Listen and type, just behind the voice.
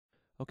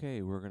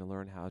Okay, we're going to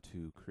learn how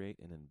to create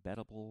an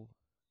embeddable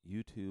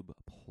YouTube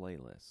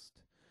playlist.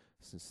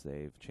 Since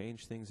they've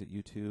changed things at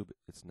YouTube,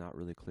 it's not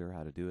really clear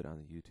how to do it on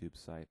the YouTube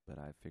site, but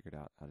I've figured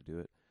out how to do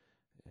it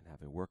and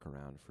have a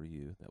workaround for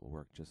you that will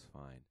work just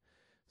fine.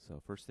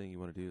 So first thing you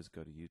want to do is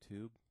go to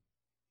YouTube.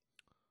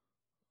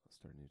 Let's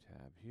start a new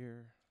tab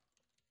here.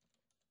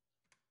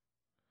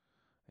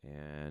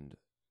 And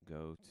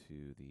go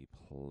to the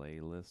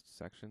playlist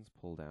sections.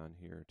 Pull down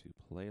here to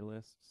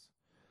playlists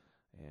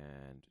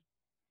and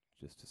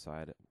just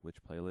decide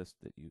which playlist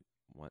that you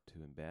want to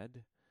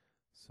embed.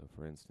 So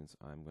for instance,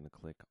 I'm going to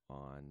click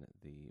on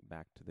the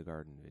Back to the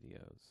Garden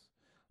videos.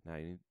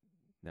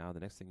 Now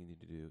the next thing you need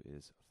to do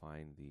is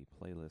find the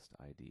playlist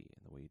ID.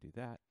 And the way you do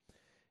that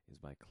is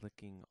by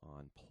clicking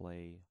on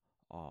Play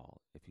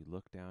All. If you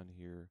look down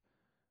here,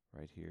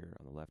 right here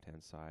on the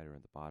left-hand side or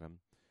at the bottom,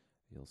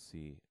 you'll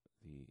see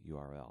the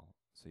URL.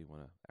 So you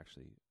want to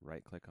actually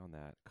right-click on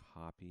that,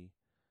 copy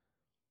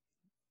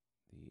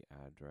the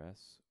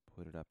address,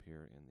 put it up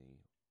here in the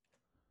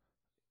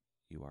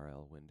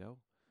URL window.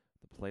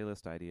 The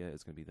playlist idea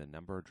is going to be the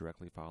number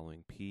directly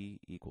following P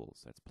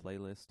equals. That's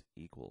playlist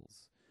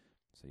equals.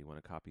 So you want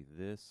to copy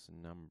this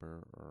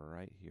number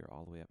right here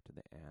all the way up to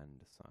the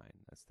and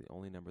sign. That's the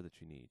only number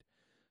that you need.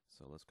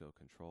 So let's go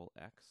Control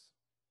X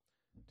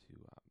to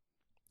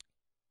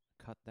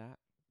cut that.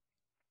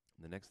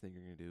 The next thing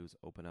you're going to do is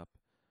open up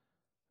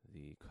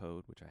the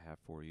code, which I have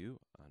for you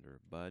under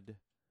Bud.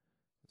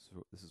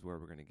 So this is where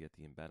we're going to get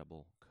the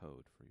embeddable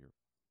code for your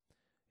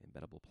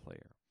embeddable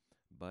player.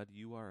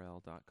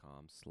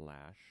 budurl.com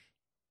slash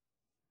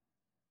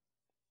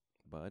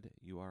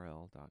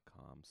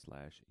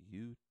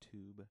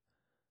YouTube.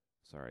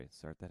 Sorry,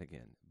 start that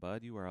again.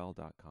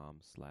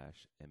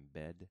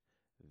 budurl.com/embed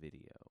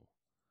video.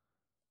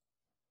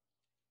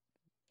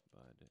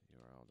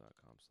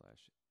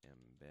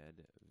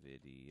 budurl.com/embed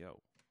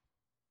video.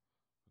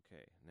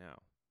 Okay,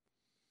 now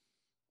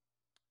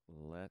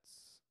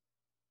let's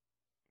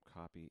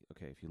copy.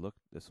 Okay, if you look,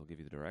 this will give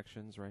you the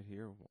directions right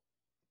here,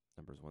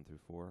 numbers 1 through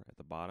 4. At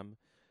the bottom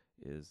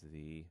is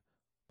the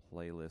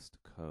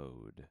playlist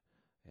code,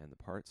 and the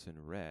parts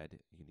in red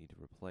you need to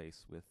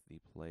replace with the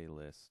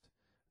playlist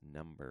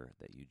number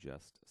that you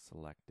just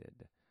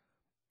selected.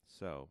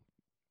 So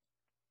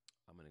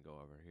I'm going to go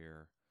over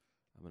here.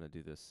 I'm going to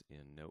do this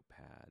in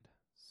Notepad.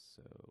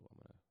 So I'm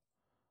going to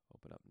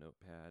open up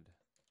Notepad,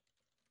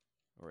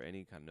 or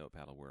any kind of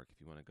Notepad will work. If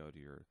you want to go to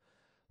your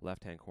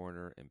left-hand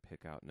corner and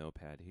pick out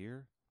Notepad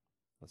here,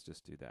 let's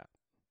just do that.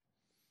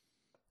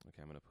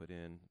 Okay, I'm going to put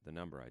in the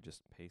number. I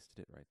just pasted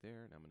it right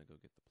there, and I'm going to go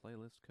get the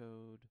playlist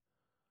code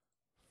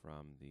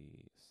from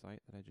the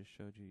site that I just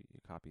showed you.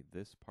 You copy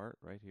this part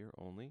right here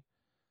only.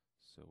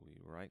 So we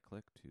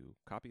right-click to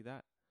copy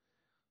that,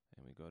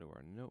 and we go to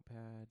our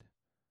Notepad.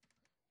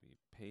 We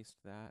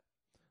paste that.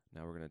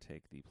 Now we're going to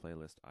take the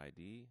playlist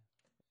ID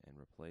and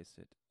replace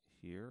it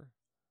here.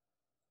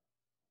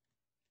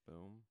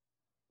 Boom,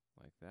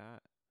 like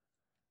that,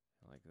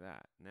 and like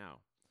that. Now,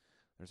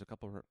 there's a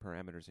couple of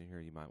parameters in here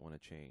you might want to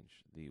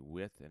change. The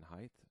width and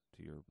height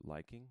to your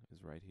liking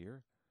is right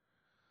here.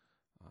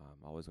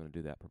 Always going to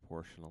do that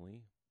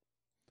proportionally.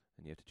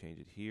 And you have to change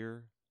it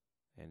here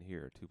and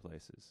here, 2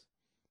 places.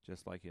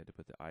 Just like you had to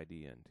put the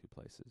ID in 2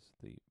 places,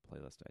 the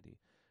playlist ID.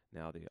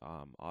 Now the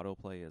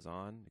autoplay is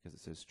on because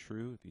it says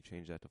true. If you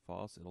change that to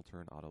false, it'll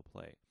turn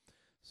autoplay.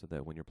 So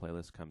that when your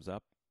playlist comes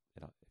up,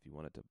 if you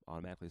want it to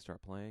automatically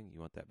start playing, you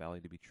want that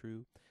value to be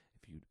true.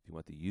 If you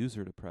want the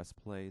user to press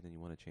play, then you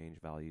want to change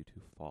value to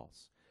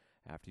false.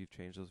 After you've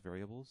changed those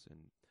variables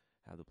and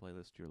have the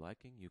playlist you're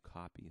liking, you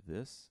copy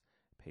this,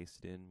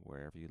 paste it in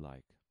wherever you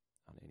like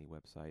on any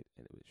website,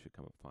 and it should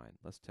come up fine.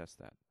 Let's test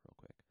that real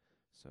quick.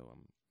 So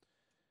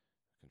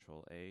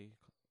Control A,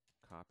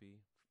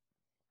 copy.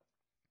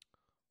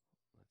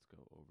 Let's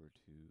go over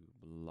to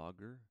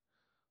Blogger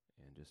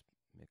and just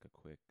make a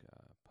quick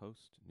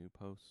post, new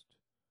post,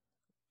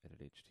 edit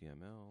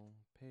HTML,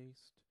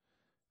 paste,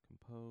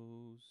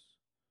 compose,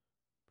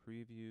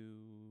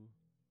 preview,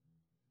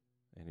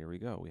 and here we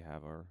go. We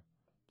have our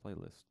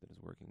playlist that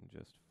is working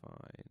just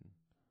fine.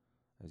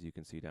 As you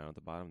can see down at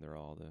the bottom, there are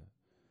all the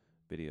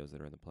videos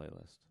that are in the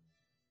playlist.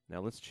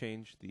 Now let's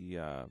change the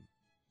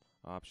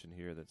option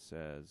here that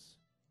says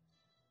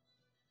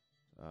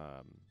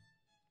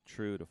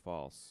true to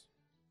false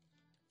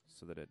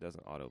so that it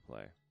doesn't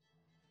autoplay.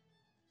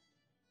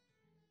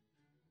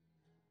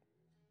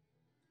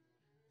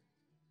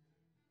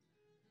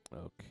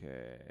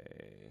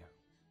 Okay.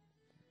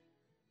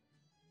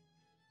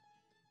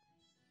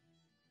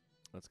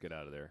 Let's get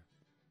out of there.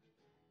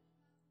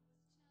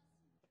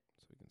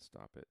 So we can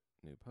stop it.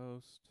 New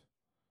post.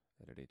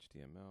 Edit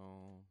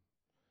HTML.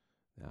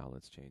 Now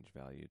let's change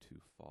value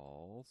to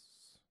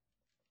false.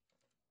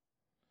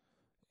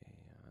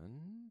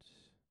 And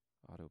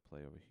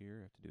autoplay over here.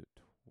 I have to do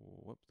it.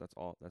 Whoops, that's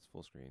all. That's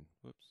full screen.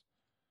 Whoops.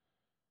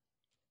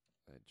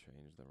 I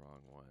changed the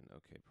wrong one.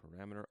 Okay,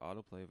 parameter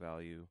autoplay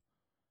value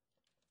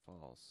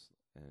false,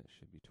 and it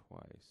should be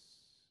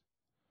twice.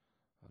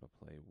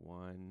 Autoplay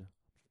 1.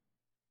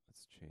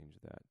 Let's change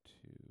that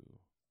to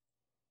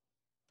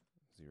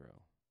 0.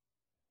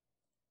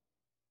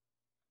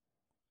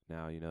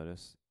 Now you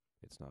notice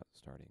it's not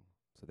starting.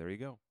 So there you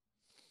go.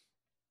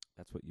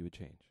 That's what you would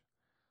change.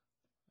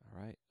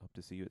 All right. Hope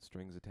to see you at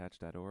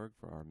stringsattached.org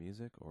for our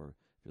music, or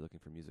if you're looking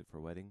for music for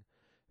a wedding,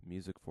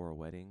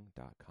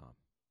 musicforawedding.com.